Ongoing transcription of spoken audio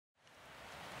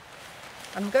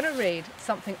And I'm going to read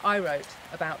something I wrote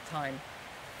about time,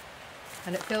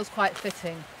 and it feels quite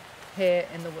fitting here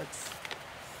in the woods.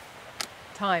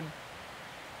 Time.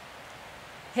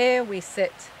 Here we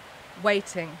sit,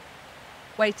 waiting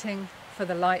for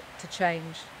the light to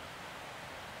change.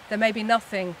 There may be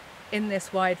nothing in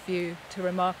this wide view to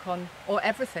remark on, or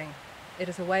everything. It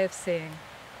is a way of seeing.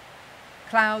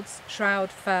 Clouds shroud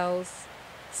fells,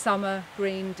 summer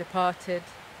green departed,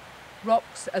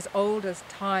 rocks as old as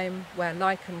time where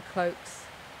lichen cloaks,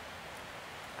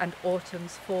 and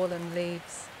autumn's fallen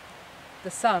leaves.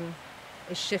 The sun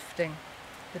is shifting.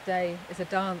 The day is a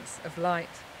dance of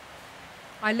light.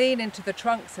 I lean into the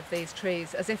trunks of these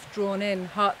trees as if drawn in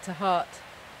heart to heart.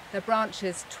 Their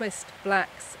branches twist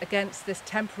blacks against this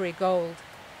temporary gold,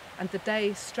 and the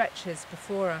day stretches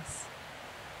before us.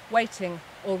 Waiting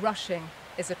or rushing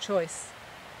is a choice.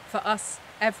 For us,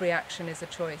 every action is a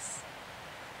choice.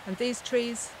 And these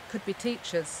trees could be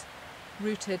teachers,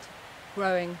 rooted,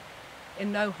 growing,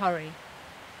 in no hurry,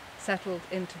 settled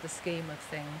into the scheme of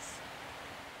things.